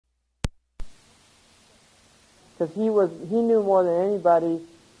because he knew more than anybody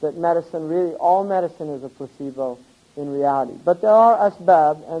that medicine, really all medicine is a placebo in reality. But there are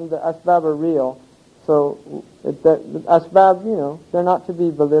asbab, and the asbab are real. So the asbab, they're not to be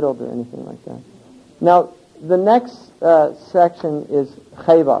belittled or anything like that. Now, the next section is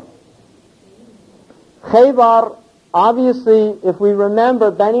Khaybar. Khaybar, obviously, if we remember,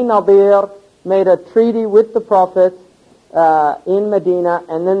 Bani Nadir made a treaty with the Prophet in Medina,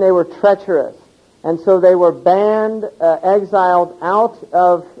 and then they were treacherous. And so they were banned, exiled out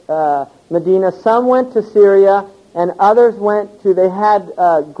of Medina. Some went to Syria, and others they had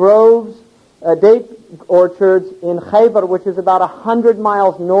groves, date orchards in Khaybar, which is about 100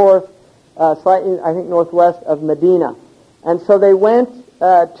 miles north, slightly, I think, northwest of Medina. And so they went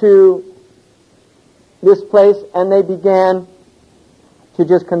to this place, and they began to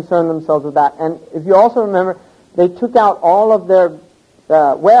just concern themselves with that. And if you also remember, they took out all of their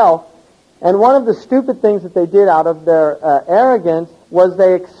wealth, and one of the stupid things that they did out of their arrogance was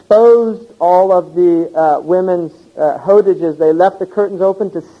they exposed all of the women's hodages. They left the curtains open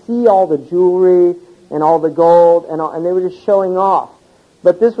to see all the jewelry and all the gold, and they were just showing off.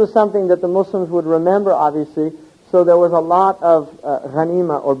 But this was something that the Muslims would remember, obviously, so there was a lot of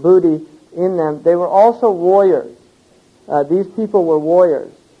ghanima, or booty, in them. They were also warriors. These people were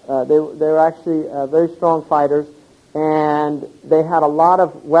warriors. They were actually very strong fighters, and they had a lot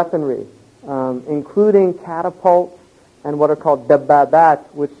of weaponry, including catapults and what are called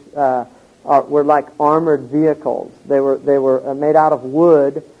dabbabat, which were like armored vehicles. They were made out of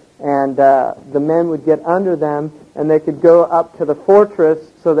wood, and the men would get under them, and they could go up to the fortress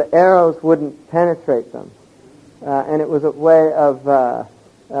so the arrows wouldn't penetrate them. And it was a way of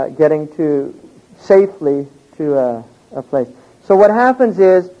getting safely to a place. So what happens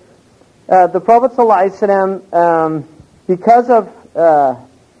is, the Prophet ﷺ, because of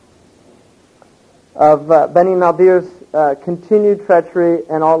Bani Nadir's continued treachery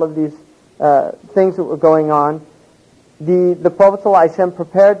and all of these things that were going on, the Prophet ﷺ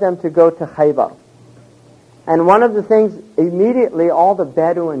prepared them to go to Khaybar. And one of the things, immediately all the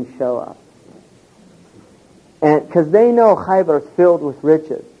Bedouins show up. And because they know Khaybar is filled with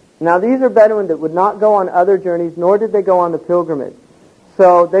riches. Now these are Bedouin that would not go on other journeys, nor did they go on the pilgrimage.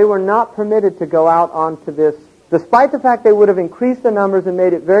 So they were not permitted to go out onto this, despite the fact they would have increased the numbers and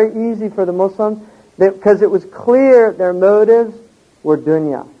made it very easy for the Muslims, because it was clear their motives were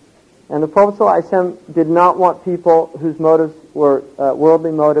dunya. And the Prophet ﷺ did not want people whose motives were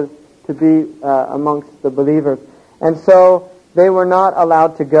worldly motives to be amongst the believers. And so they were not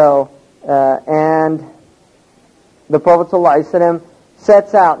allowed to go. And the Prophet ﷺ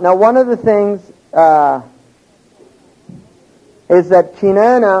sets out. Now one of the things is that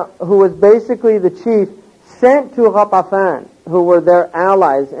Kinana, who was basically the chief, sent to Ghatafan, who were their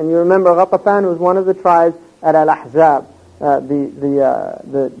allies. And you remember Ghatafan was one of the tribes at Al-Ahzab,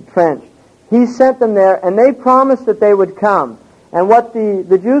 the trench. He sent them there, and they promised that they would come. And what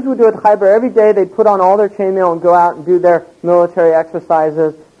the Jews would do at Khaybar, every day they'd put on all their chainmail and go out and do their military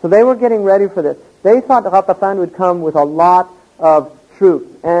exercises. So they were getting ready for this. They thought Ghatafan would come with a lot of troops.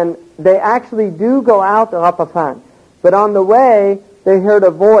 And they actually do go out to Ghatafan. But on the way, they heard a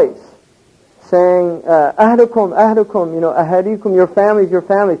voice saying, Ahlukum, Ahlukum, Ahadikum, your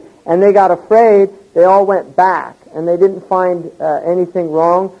families. And they got afraid. They all went back. And they didn't find anything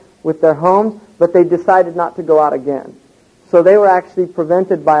wrong with their homes, but they decided not to go out again. So they were actually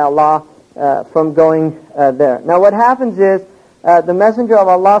prevented by Allah from going there. Now what happens is, the Messenger of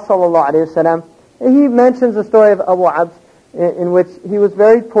Allah sallallahu alaihi wasallam, he mentions the story of Abu Abs, in which he was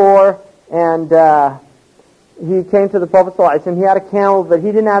very poor, and he came to the Prophet sallallahu alaihi wasallam. He had a camel, but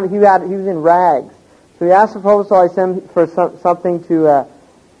he didn't have. He was in rags. So he asked the Prophet sallallahu alaihi wasallam for something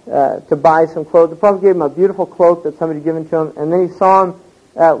to buy some clothes. The Prophet gave him a beautiful cloak that somebody had given to him, and then he saw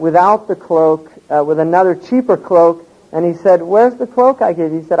him without the cloak, with another cheaper cloak, and he said, "Where's the cloak I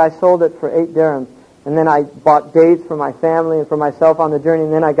gave you?" He said, "I sold it for 8 dirhams. And then I bought dates for my family and for myself on the journey,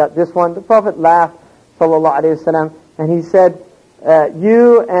 and then I got this one." The Prophet laughed, sallallahu alaihi wasallam, and he said,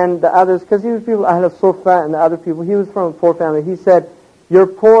 "You and the others," because he was people, Ahl al-Sufa and the other people, he was from a poor family. He said, "You're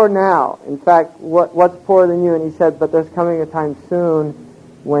poor now. In fact, what's poorer than you?" And he said, "But there's coming a time soon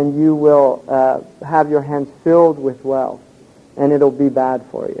when you will have your hands filled with wealth, and it'll be bad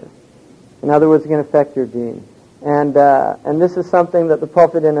for you." In other words, it's going to affect your deen. And this is something that the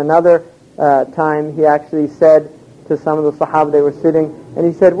Prophet in another time, he actually said to some of the Sahaba, they were sitting, and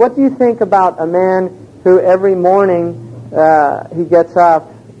he said, "What do you think about a man who every morning he gets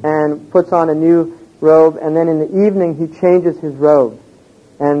up and puts on a new robe, and then in the evening he changes his robe,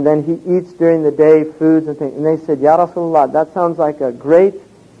 and then he eats during the day foods and things?" And they said, "Ya Rasulullah, that sounds like a great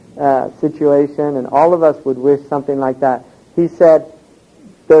situation, and all of us would wish something like that. He said,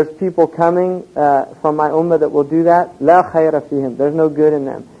 there's people coming from my ummah that will do that. La khayra fihim. There's no good in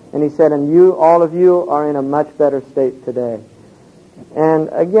them. And he said, and you, all of you, are in a much better state today. And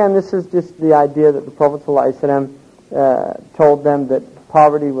again, this is just the idea that the Prophet ﷺ told them that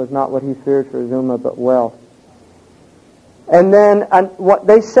poverty was not what he feared for his ummah, but wealth. And then what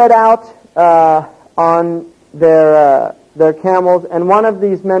they set out on their camels, and one of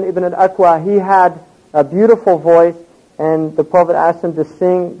these men, Ibn al-Aqwa, he had a beautiful voice, and the Prophet asked him to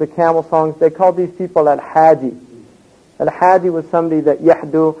sing the camel songs. They called these people al-Hadi. Al-Hadi was somebody that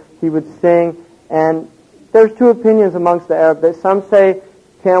yahdu, he would sing, and there's two opinions amongst the Arabs. Some say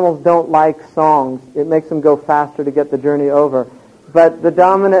camels don't like songs. It makes them go faster to get the journey over. But the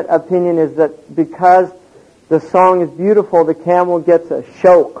dominant opinion is that because the song is beautiful, the camel gets a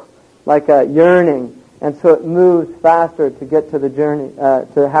shok, like a yearning, and so it moves faster to get to the journey,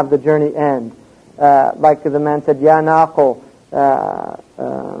 to have the journey end. Like the man said, Ya naqo,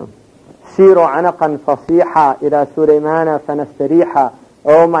 siru anaqan fasiha ila Sulaymana fanastariha.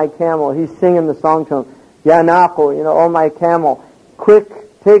 Oh my camel, he's singing the song to him. Ya naqo, oh my camel, quick,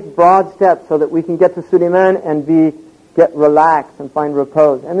 take broad steps so that we can get to Suleiman and get relaxed and find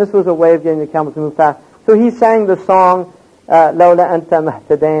repose. And this was a way of getting the camel to move fast. So he sang the song, لولا أنت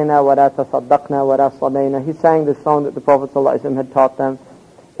مهتدينا ولا تصدقنا ولا صلينا. He sang the song that the Prophet ﷺ had taught them.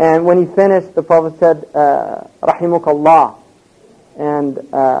 And when he finished, the Prophet said, Rahimukallah. And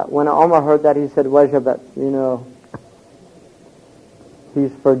when Umar heard that, he said, Wajabat,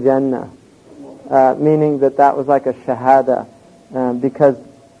 he's for Jannah. Meaning that was like a shahada. Because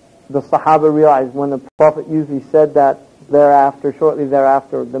the Sahaba realized when the Prophet usually said that, shortly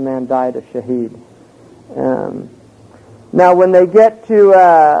thereafter, the man died a shaheed. Now when they get to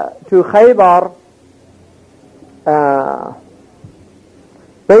Khaybar,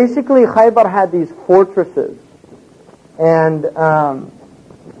 basically Khaybar had these fortresses, and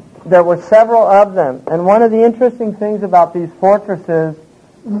there were several of them. And one of the interesting things about these fortresses,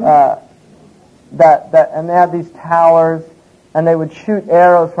 and they had these towers, and they would shoot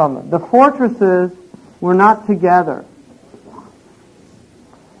arrows from them. The fortresses were not together,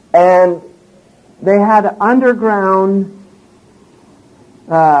 and they had an underground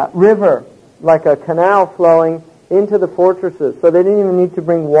river, like a canal flowing into the fortresses, so they didn't even need to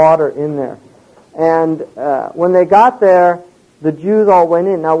bring water in there. And when they got there, the Jews all went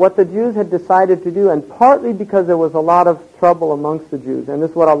in. Now what the Jews had decided to do, and partly because there was a lot of trouble amongst the Jews, and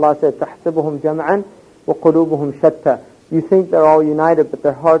this is what Allah said, تَحْسِبُهُمْ جَمْعًا وَقُلُوبُهُمْ شَتَّى. You think they're all united, but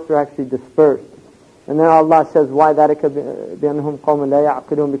their hearts are actually dispersed. And then Allah says, why ذَلِكَ بِأَنَّهُمْ قَوْمٌ لَا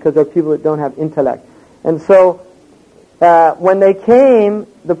يَعْقِلُونَ, because they're people that don't have intellect. And so when they came,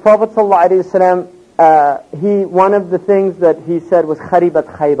 the Prophet ﷺ, one of the things that he said was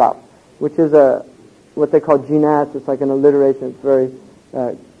خَرِبَتْ خَيْبَرْ, which is what they call jinas. It's like an alliteration. It's very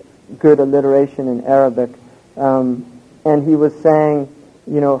good alliteration in Arabic. And he was saying,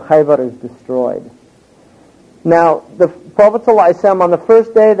 Khaybar is destroyed. Now, the Prophet ﷺ, on the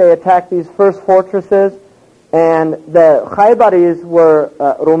first day, they attacked these first fortresses, and the Khaybaris were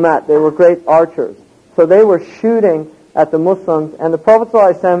rumat. They were great archers. So they were shooting at the Muslims, and the Prophet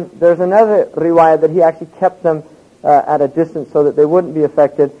ﷺ, there's another riwayah that he actually kept them at a distance so that they wouldn't be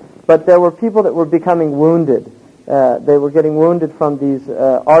affected. But there were people that were becoming wounded. They were getting wounded from these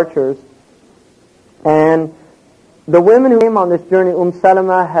archers. And the women who came on this journey,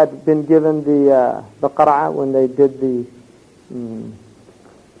 Salama had been given the qara'a when they did the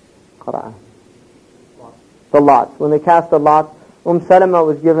qara'a. The lots. When they cast the lots, Salama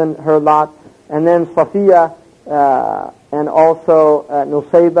was given her lot, and then Safiya and also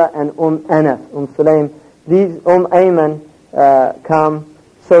Nusayba and Anas, Sulaim. These Ayman come.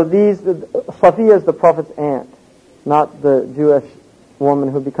 So Safiya is the Prophet's aunt, not the Jewish woman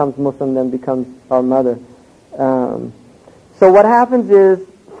who becomes Muslim then becomes our mother. So what happens is,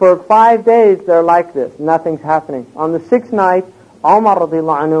 for 5 days they're like this, nothing's happening. On the 6th night, Umar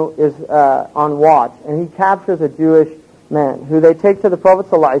radiallahu anhu is on watch, and he captures a Jewish man who they take to the Prophet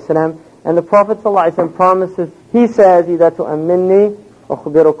ﷺ, and the Prophet ﷺ promises, he says, إِذَا تُؤَمِّنِّي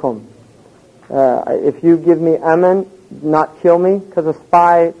أُخْبِرُكُمْ. If you give me aman, not kill me, because a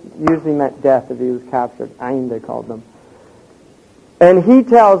spy usually meant death if he was captured. Ayn, they called them. And he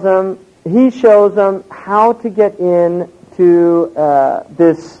tells them, he shows them how to get in to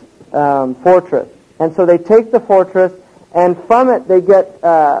this fortress. And so they take the fortress, and from it they get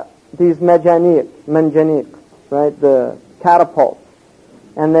these manjaniq, right, the catapults.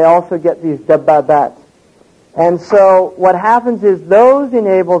 And they also get these dabbabat. And so what happens is those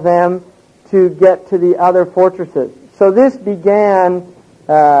enable them to get to the other fortresses. So this began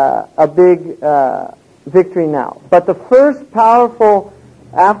a big victory now. But the first powerful,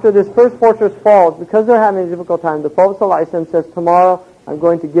 after this first fortress falls, because they're having a difficult time, the Prophet ﷺ says, tomorrow I'm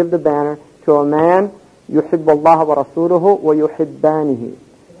going to give the banner to a man, يُحِبُّ اللَّهَ وَرَسُولُهُ وَيُحِبَّانِهِ.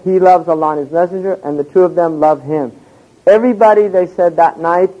 He loves Allah and His Messenger, and the two of them love him. Everybody, they said that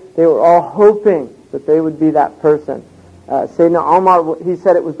night, they were all hoping that they would be that person. Sayyidina Umar, he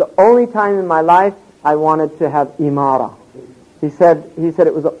said, it was the only time in my life I wanted to have imara. He said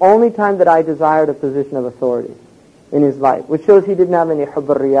it was the only time that I desired a position of authority in his life, which shows he didn't have any hubb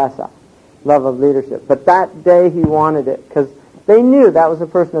al-riyasa, love of leadership. But that day he wanted it, because they knew that was a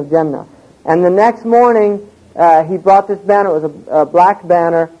person of Jannah. And the next morning, he brought this banner. It was a black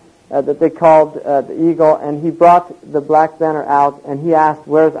banner that they called the eagle, and he brought the black banner out, and he asked,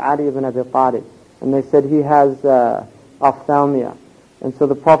 where's Ali ibn Abi Talib? And they said, he has ophthalmia. And so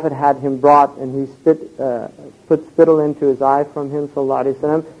the Prophet had him brought, and he put spittle into his eye from him, sallallahu alaihi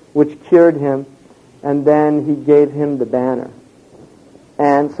wasallam, which cured him, and then he gave him the banner.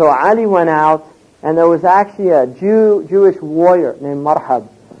 And so Ali went out, and there was actually a Jewish warrior named Marhab,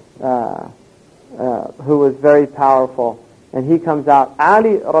 who was very powerful, and he comes out.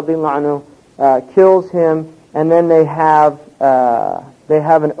 Ali radiallahu anhu kills him, and then they have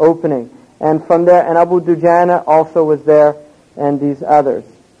an opening, and from there, and Abu Dujana also was there, and these others,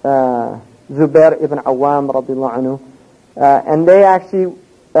 Zubair ibn Awam radiallahu anhu, and they actually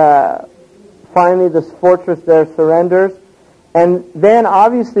finally this fortress there surrenders, and then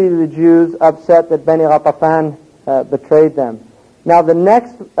obviously the Jews upset that Bani Ghatafan betrayed them. Now the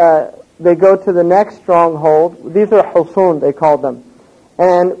next, they go to the next stronghold. These are Husun, they called them.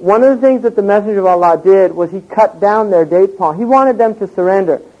 And one of the things that the Messenger of Allah did was he cut down their date palm. He wanted them to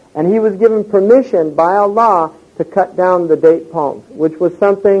surrender. And he was given permission by Allah to cut down the date palms, which was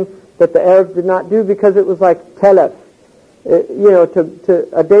something that the Arabs did not do because it was like telef.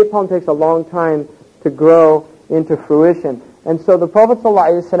 A date palm takes a long time to grow into fruition. And so the Prophet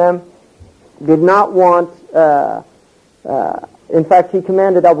ﷺ did not want... in fact, he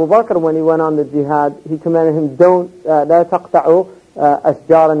commanded Abu Bakr when he went on the jihad, he commanded him, don't لا تقطعوا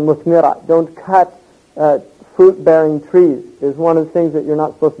أشجارا مثمرة. Don't cut fruit-bearing trees. Is one of the things that you're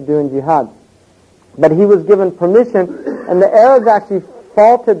not supposed to do in jihad. But he was given permission, and the Arabs actually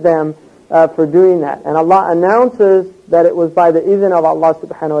faulted them for doing that. And Allah announces that it was by the izn of Allah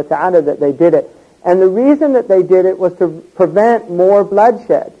subhanahu wa ta'ala that they did it. And the reason that they did it was to prevent more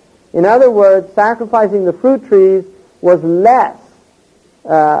bloodshed. In other words, sacrificing the fruit trees was less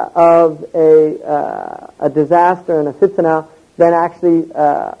of a disaster and a fitna than actually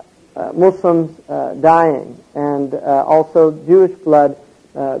Muslims dying and also Jewish blood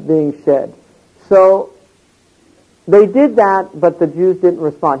being shed. So they did that, but the Jews didn't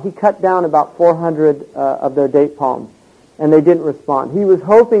respond. He cut down about 400 of their date palms, and they didn't respond. He was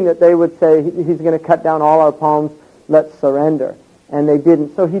hoping that they would say, he's going to cut down all our palms, let's surrender. And they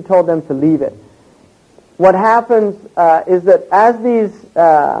didn't, so he told them to leave it. What happens is that as these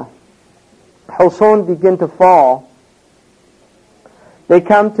Husun begin to fall, they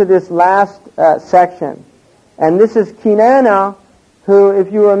come to this last section. And this is Kinana, who,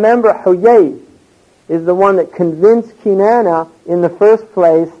 if you remember, Huyay is the one that convinced Kinana in the first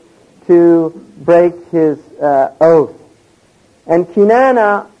place to break his oath. And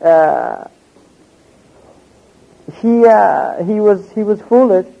Kinana, he was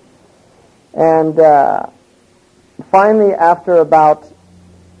foolish. And finally, after about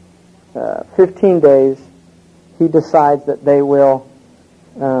 15 days, he decides that they'll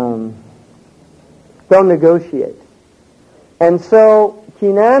negotiate. And so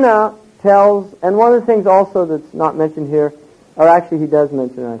Kinana tells, and one of the things also that's not mentioned here, or actually he does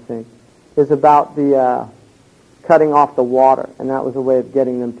mention it, I think, is about the cutting off the water. And that was a way of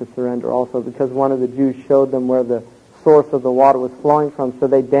getting them to surrender also, because one of the Jews showed them where the source of the water was flowing from, so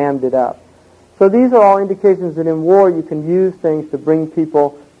they dammed it up. So these are all indications that in war you can use things to bring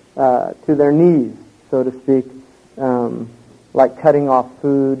people to their knees, so to speak, like cutting off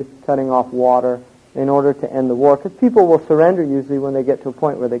food, cutting off water, in order to end the war. Because people will surrender usually when they get to a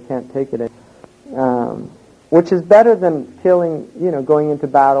point where they can't take it, which is better than killing, going into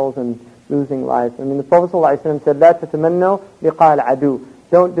battles and losing life. I mean, the Prophet ﷺ said, لا تتمنوا لقاء العدو.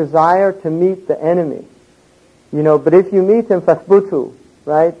 Don't desire to meet the enemy. But if you meet him, فَاثْبُتُوا.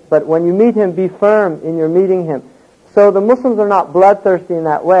 Right? But when you meet him, be firm in your meeting him. So the Muslims are not bloodthirsty in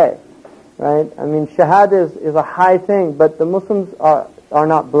that way. Right? I mean, shahada is a high thing, but the Muslims are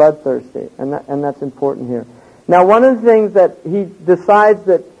not bloodthirsty, and that's important here. Now, one of the things that he decides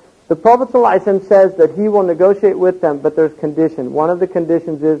that the Prophet ﷺ says that he will negotiate with them, but there's condition. One of the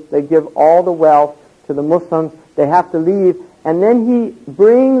conditions is they give all the wealth to the Muslims. They have to leave, and then he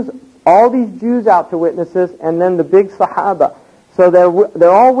brings all these Jews out to witnesses, and then the big Sahaba. So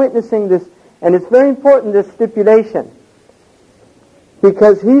they're all witnessing this, and it's very important, this stipulation,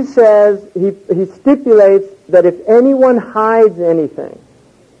 because he says, he stipulates that if anyone hides anything,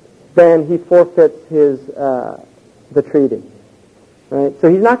 then he forfeits the treaty. Right? So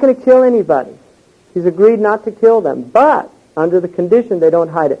he's not going to kill anybody. He's agreed not to kill them, but under the condition they don't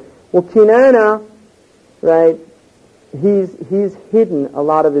hide it. Well, Kinana, right, he's hidden a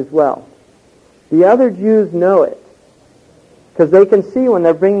lot of his wealth. The other Jews know it, because they can see when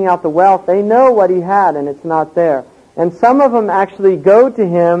they're bringing out the wealth, they know what he had and it's not there. And some of them actually go to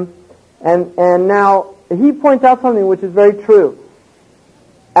him, and now he points out something which is very true.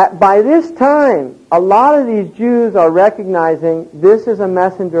 By this time, a lot of these Jews are recognizing this is a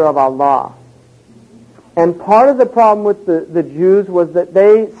messenger of Allah. And part of the problem with the Jews was that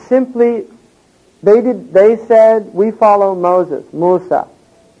they said, we follow Moses, Musa.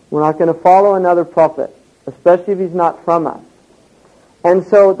 We're not going to follow another prophet, especially if he's not from us. And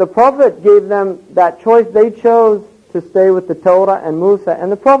so the Prophet gave them that choice. They chose to stay with the Torah and Musa, and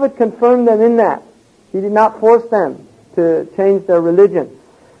the Prophet confirmed them in that. He did not force them to change their religion.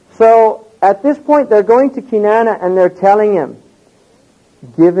 So at this point, they're going to Kinana and they're telling him,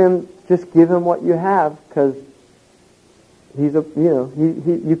 just give him what you have, because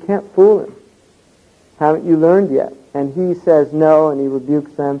you can't fool him. Haven't you learned yet? And he says no, and he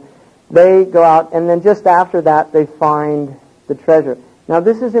rebukes them. They go out, and then just after that, they find the treasure. Now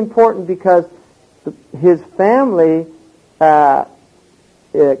this is important because his family, Safiya,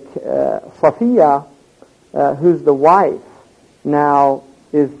 who's the wife, now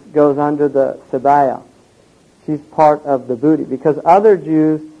goes under the Sabaya. She's part of the booty, because other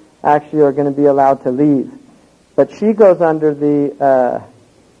Jews actually are going to be allowed to leave, but she goes under the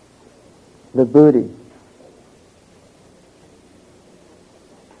booty.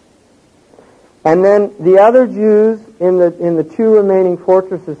 And then the other Jews in the two remaining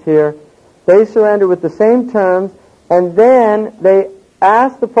fortresses here, they surrender with the same terms, and then they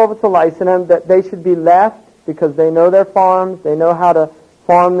ask the Prophet ﷺ that they should be left, because they know their farms, they know how to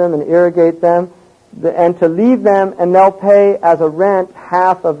farm them and irrigate them, and to leave them, and they'll pay as a rent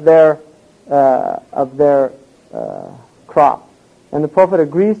half of their crop. And the Prophet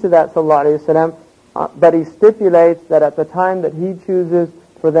agrees to that, sallallahu alaihi wasallam, but he stipulates that at the time that he chooses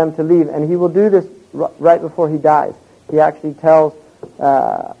for them to leave, and he will do this right before he dies. He actually tells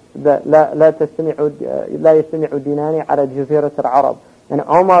that لا يستمع ديناني على جزيرة العرب. And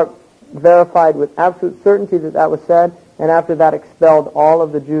Omar verified with absolute certainty that was said, and after that expelled all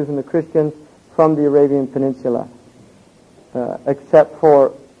of the Jews and the Christians from the Arabian Peninsula, except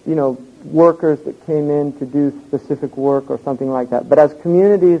for workers that came in to do specific work or something like that. But as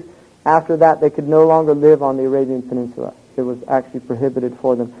communities, after that, they could no longer live on the Arabian Peninsula. It was actually prohibited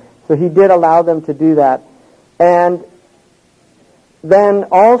for them. So he did allow them to do that. And then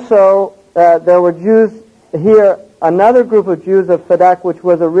also there were Jews here, another group of Jews of Fadak, which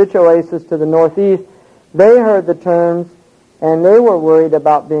was a rich oasis to the northeast. They heard the terms, and they were worried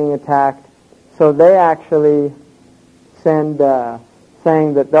about being attacked. So they actually send,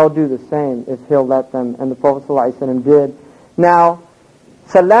 saying that they'll do the same if he'll let them, and the Prophet ﷺ did. Now,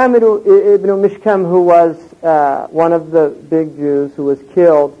 Salam ibn Mishkam, who was one of the big Jews who was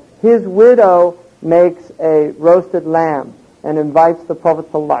killed, his widow makes a roasted lamb and invites the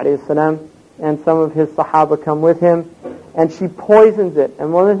Prophet ﷺ, and some of his Sahaba come with him, and she poisons it.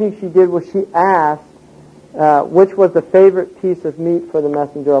 And one of the things she did was she asked which was the favorite piece of meat for the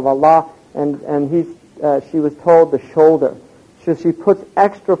Messenger of Allah, and she was told the shoulder. So she puts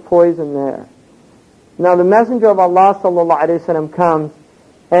extra poison there. Now the Messenger of Allah ﷺ comes,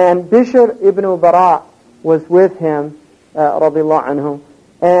 and Bishr ibn Bara was with him, radiallahu anhu,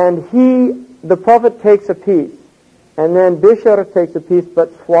 and the Prophet takes a piece, and then Bishr takes a piece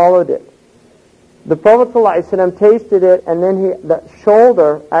but swallowed it. The Prophet ﷺ tasted it, and then the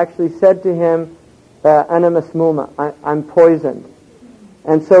shoulder actually said to him, Ana masmuma, I'm poisoned.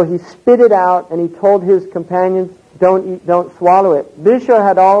 And so he spit it out, and he told his companions, don't swallow it. Bishr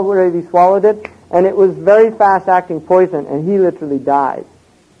had already swallowed it, and it was very fast-acting poison, and he literally died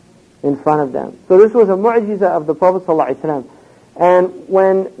in front of them. So this was a mu'jiza of the Prophet ﷺ. And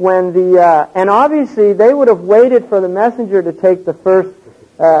and obviously they would have waited for the messenger to take the first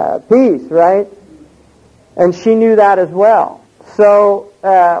piece, right? And she knew that as well. So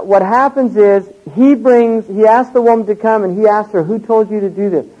what happens is he asked the woman to come, and he asked her, who told you to do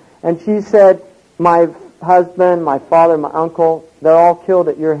this? And she said, my husband, my father, my uncle, they're all killed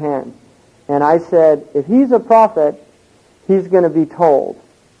at your hands. And I said, if he's a prophet, he's going to be told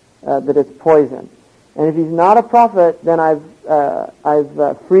that it's poison. And if he's not a prophet, then I've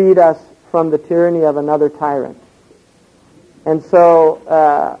freed us from the tyranny of another tyrant. And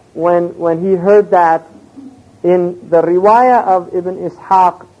so when he heard that, in the riwayah of Ibn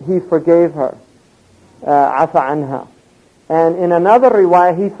Ishaq, he forgave her, afa anha. And in another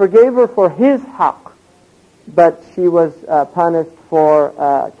riwayah, he forgave her for his haqq, but she was punished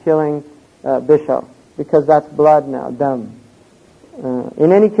for killing Bishr, because that's blood now, dam.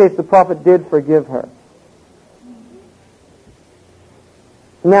 In any case, the Prophet did forgive her.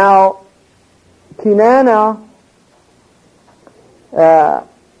 Now, Kinana,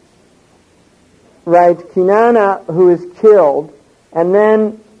 Kinana, who is killed, and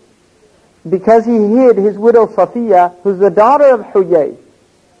then because he hid his widow Safiya, who's the daughter of Huyay,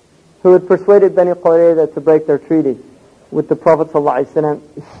 who had persuaded Bani Qurayza to break their treaty with the Prophet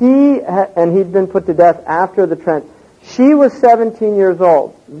ﷺ, and he'd been put to death after the trench. She was 17 years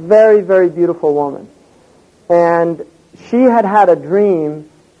old, very, very beautiful woman. And she had had a dream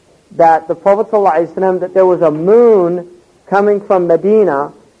that the Prophet ﷺ, that there was a moon coming from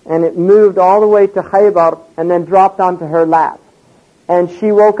Medina, and it moved all the way to Khaybar and then dropped onto her lap. And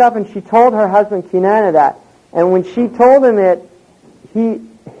she woke up and she told her husband Kinana that. And when she told him it, he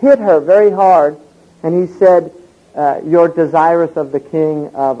hit her very hard, and he said, "You're desirous of the king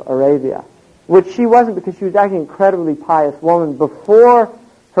of Arabia," which she wasn't, because she was actually an incredibly pious woman. Before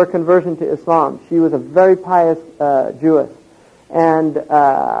her conversion to Islam, she was a very pious Jewess. And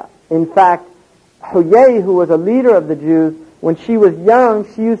in fact, Huyay, who was a leader of the Jews, when she was young,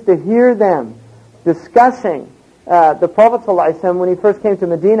 she used to hear them discussing the Prophet ﷺ when he first came to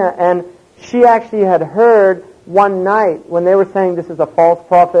Medina, and she actually had heard one night when they were saying this is a false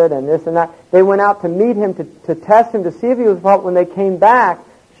prophet and this and that. They went out to meet him to test him to see if he was a prophet. When they came back,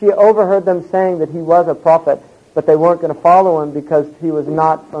 she overheard them saying that he was a prophet, but they weren't going to follow him because he was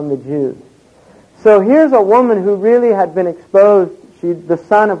not from the Jews. So here's a woman who really had been exposed. She's the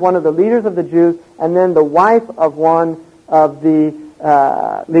son of one of the leaders of the Jews, and then the wife of one of the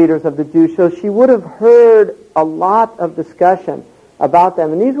leaders of the Jews. So she would have heard a lot of discussion about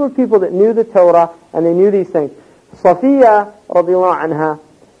them. And these were people that knew the Torah, and they knew these things. Safiya, radiallahu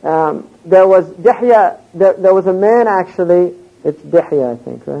anha, there was Dihya, there was a man actually, it's Dihya I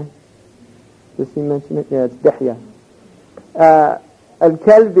think, right? Does he mention it? Yeah, it's Dihya.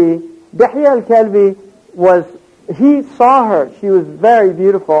 Al-Kalbi, Dihya al-Kalbi he saw her, she was very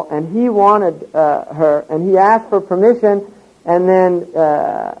beautiful, and he wanted her, and he asked for permission, and then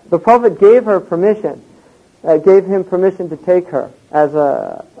the Prophet gave her permission, gave him permission to take her as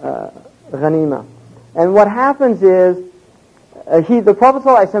a ghanima. And what happens is, the Prophet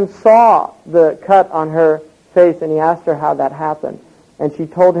ﷺ saw the cut on her face, and he asked her how that happened. And she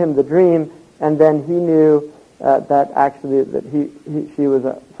told him the dream, and then he knew that actually that she was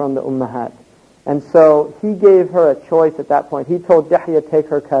from the Ummahat. And so he gave her a choice at that point. He told Dihya, take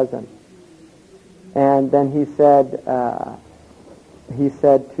her cousin. And then he said to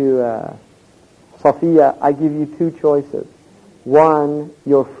Safiya, I give you two choices. One,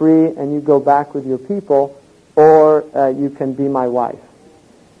 you're free and you go back with your people, or you can be my wife.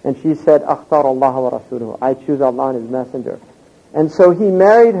 And she said, Akhtar Allah wa Rasuluhu, I choose Allah and His Messenger. And so he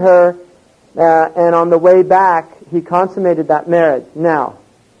married her, and on the way back, he consummated that marriage. Now,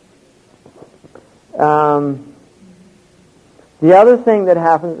 the other thing that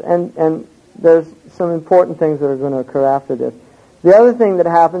happens, and there's some important things that are going to occur after this. The other thing that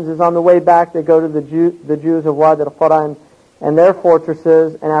happens is on the way back they go to the Jews of Wadi al-Qura and their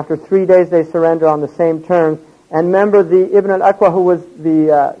fortresses, and after 3 days they surrender on the same terms. And remember, the Ibn al-Aqwa, who was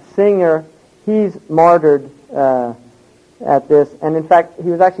the singer, he's martyred at this. And in fact, he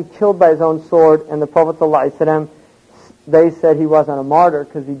was actually killed by his own sword, and the Prophet ﷺ, they said he wasn't a martyr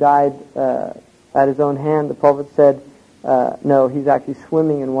because he died at his own hand. The Prophet said, no, he's actually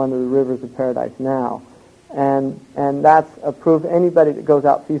swimming in one of the rivers of paradise now. And that's a proof. Anybody that goes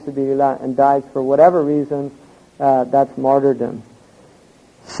out fi sabilillah and dies for whatever reason, that's martyrdom.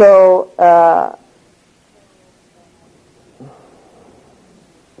 So,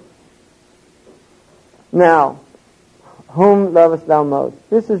 now, whom lovest thou most?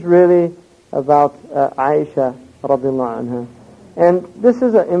 This is really about Aisha radiallahu anha. And this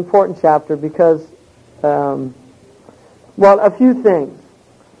is an important chapter because, well, a few things.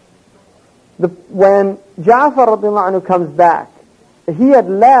 When Ja'far radiallahu anhu comes back, he had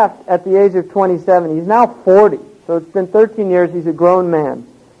left at the age of 27. He's now 40. So it's been 13 years. He's a grown man.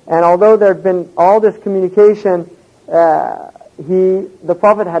 And although there had been all this communication, the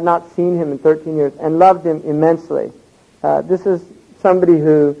Prophet had not seen him in 13 years and loved him immensely. This is somebody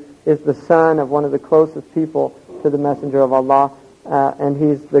who is the son of one of the closest people to the Messenger of Allah, and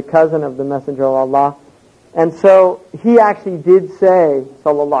he's the cousin of the Messenger of Allah. And so he actually did say,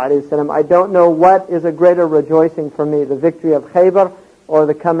 sallallahu alayhi wa sallam, I don't know what is a greater rejoicing for me, the victory of Khaybar or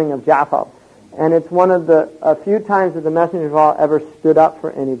the coming of Ja'far. And it's one of the a few times that the Messenger of Allah ever stood up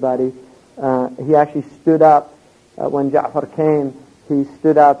for anybody. He actually stood up when Ja'far came. He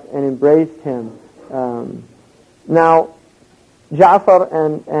stood up and embraced him. Now, Ja'far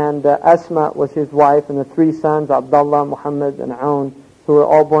and Asma was his wife, and the three sons, Abdullah, Muhammad, and Aoun, who were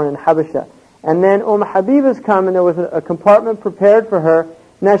all born in Habasha. And then Habiba's come, and there was a compartment prepared for her.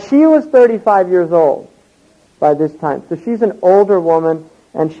 Now, she was 35 years old by this time. So she's an older woman,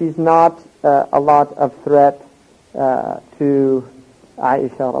 and she's not a lot of threat to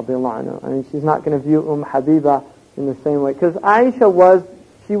Aisha radiallahu anha. I mean, she's not going to view Habiba in the same way. Because Aisha was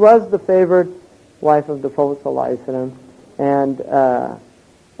the favored wife of the Prophet sallallahu alaihi wasallam,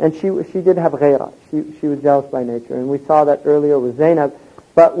 and she did have ghaira. She was jealous by nature, and we saw that earlier with Zainab.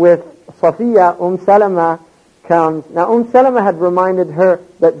 But with Safiya, Salama comes. Now, Salama had reminded her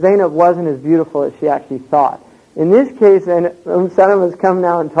that Zainab wasn't as beautiful as she actually thought. In this case, and Salama has come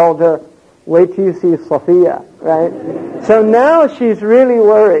now and told her, wait till you see Safiya, right? So now she's really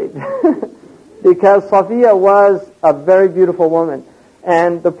worried because Safiya was a very beautiful woman,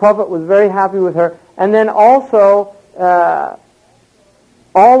 and the Prophet was very happy with her. And then also,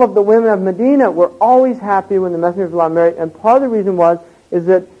 all of the women of Medina were always happy when the Messenger of Allah married, and part of the reason is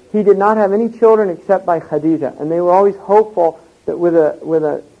that he did not have any children except by Khadija, and they were always hopeful that with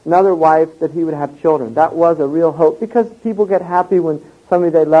another wife that he would have children. That was a real hope, because people get happy when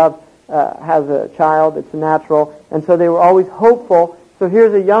somebody they love has a child. It's natural, and so they were always hopeful. So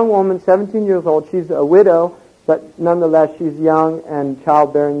here's a young woman, 17 years old. She's a widow, but nonetheless she's young and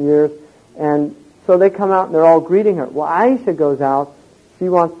childbearing years, and so they come out and they're all greeting her. Well, Aisha goes out. She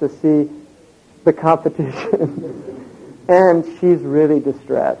wants to see the competition. And she's really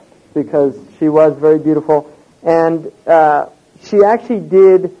distressed because she was very beautiful. And she actually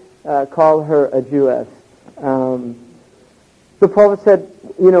did call her a Jewess. The Prophet said,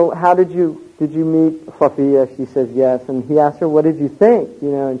 how did you meet Safiya? She says, yes. And he asked her, what did you think?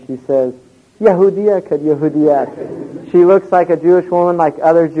 And she says, Yahudiya kad Yahudiyat. She looks like a Jewish woman like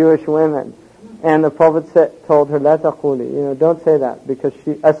other Jewish women. And the Prophet told her, La taquli, don't say that, because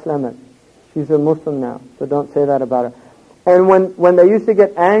she aslamat. She's a Muslim now, so don't say that about her. And when they used to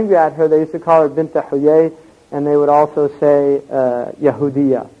get angry at her, they used to call her Bint Huyay, and they would also say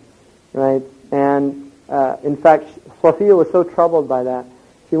Yahudiya, right? And in fact, Safiya was so troubled by that.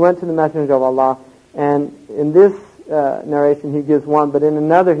 She went to the Messenger of Allah, and in this narration he gives one, but in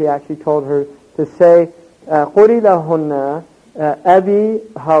another he actually told her to say, قُرِ لَهُنَّ أَبِي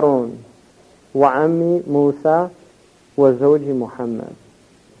هَارُونَ وَعَمِّي مُوسَى وَزَوْجِ مُحَمَّدٍ.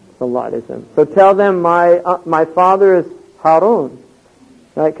 So tell them my father is Harun,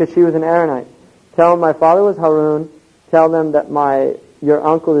 right? Because she was an Aaronite. Tell them my father was Harun. Tell them that your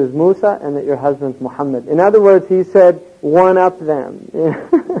uncle is Musa and that your husband's Muhammad. In other words, he said, one up them.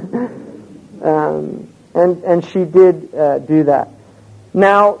 And she did do that.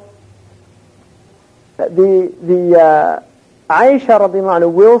 Now, the Aisha radiallahu anha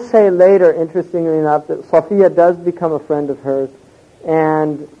will say later, interestingly enough, that Safiya does become a friend of hers,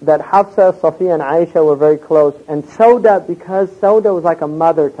 and that Hafsa, Safiya, and Aisha were very close, and Sauda, because Sauda was like a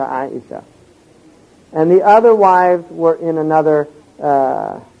mother to Aisha, and the other wives were in another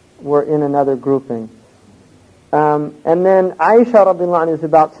grouping. And then Aisha radiallahu anha is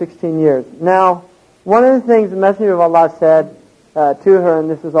about 16 years. Now, one of the things the Messenger of Allah said to her, and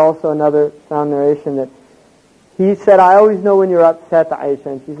this is also another sound narration, that he said, I always know when you're upset, Aisha.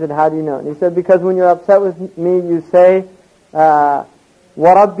 And she said, how do you know? And he said, because when you're upset with me, you say,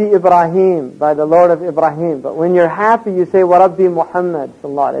 وَرَبِّي Ibrahim, by the Lord of Ibrahim. But when you're happy, you say, وَرَبِّي Muhammad,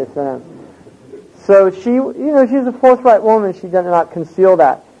 sallallahu alayhi wa sallam. So she's a forthright woman. She did not conceal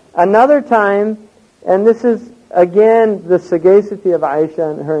that. Another time, and this is, again, the sagacity of Aisha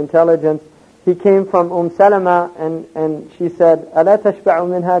and her intelligence, he came from Salama, and she said, أَلَا تَشْبَعُ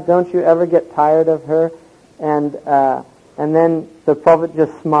مِنْهَا? Don't you ever get tired of her? And then the Prophet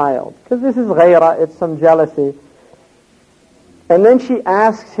just smiled. Because this is ghaira, it's some jealousy. And then she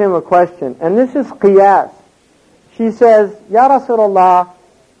asks him a question. And this is qiyas. She says, Ya Rasulullah,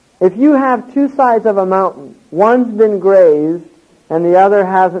 if you have two sides of a mountain, one's been grazed and the other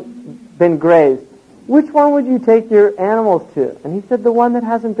hasn't been grazed, which one would you take your animals to? And he said, the one that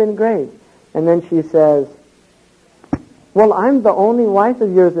hasn't been grazed. And then she says, well, I'm the only wife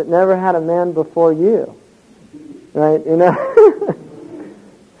of yours that never had a man before you. Right,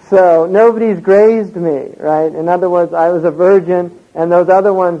 So nobody's grazed me, right? In other words, I was a virgin, and those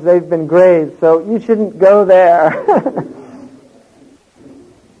other ones, they've been grazed, so you shouldn't go there.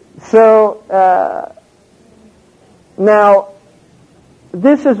 So Now,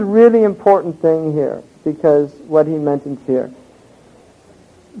 this is a really important thing here, because what he mentions here,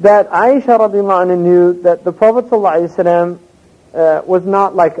 that Aisha radiallahu anha knew that the Prophet ﷺ was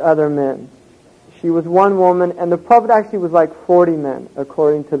not like other men. She was one woman, and the Prophet actually was like 40 men,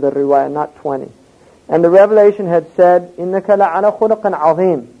 according to the riwayah, not 20. And the revelation had said, إِنَّكَ لَعَلَى خُلُقٍ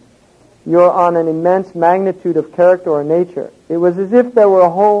عَظِيمٍ, you're on an immense magnitude of character or nature. It was as if there were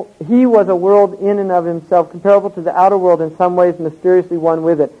he was a world in and of himself, comparable to the outer world in some ways, mysteriously one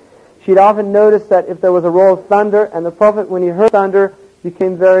with it. She'd often noticed that if there was a roll of thunder, and the Prophet, when he heard thunder,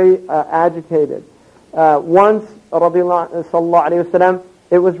 became very agitated. Once, sallallahu alayhi wasallam,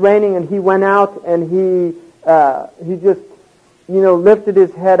 it was raining, and he went out, and he just, lifted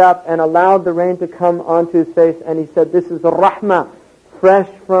his head up and allowed the rain to come onto his face, and he said, "This is rahmah, fresh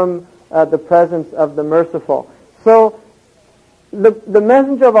from the presence of the merciful." So, the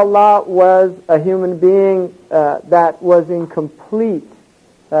Messenger of Allah was a human being that was in complete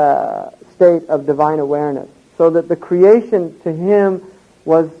state of divine awareness, so that the creation to him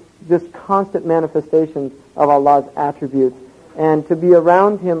was just constant manifestations of Allah's attributes. And to be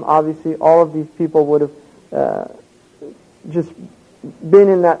around him, obviously, all of these people would have just been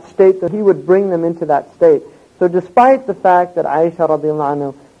in that state, that he would bring them into that state. So despite the fact that Aisha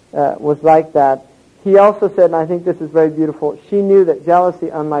radiallahu anha was like that, he also said, and I think this is very beautiful, she knew that jealousy,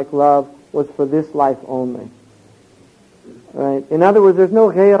 unlike love, was for this life only. Right? In other words, there's no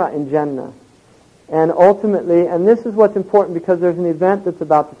ghaira in Jannah. And ultimately, and this is what's important, because there's an event that's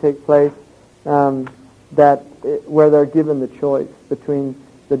about to take place where they're given the choice between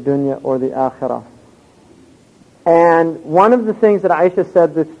the dunya or the akhirah. And one of the things that Aisha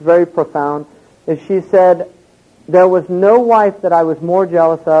said that's very profound is she said, there was no wife that I was more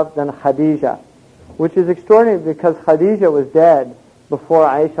jealous of than Khadija, which is extraordinary because Khadija was dead before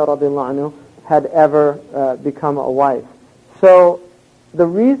Aisha radiallahu anhu had ever become a wife. So the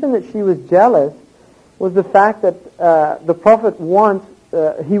reason that she was jealous was the fact that the Prophet once,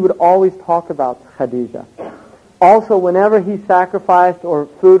 he would always talk about Khadija. Also, whenever he sacrificed or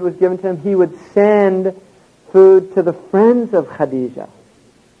food was given to him, he would send food to the friends of Khadija.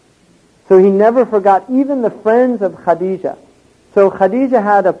 So he never forgot even the friends of Khadija. So Khadija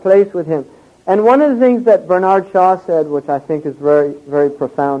had a place with him. And one of the things that Bernard Shaw said, which I think is very, very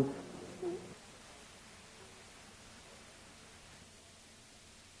profound,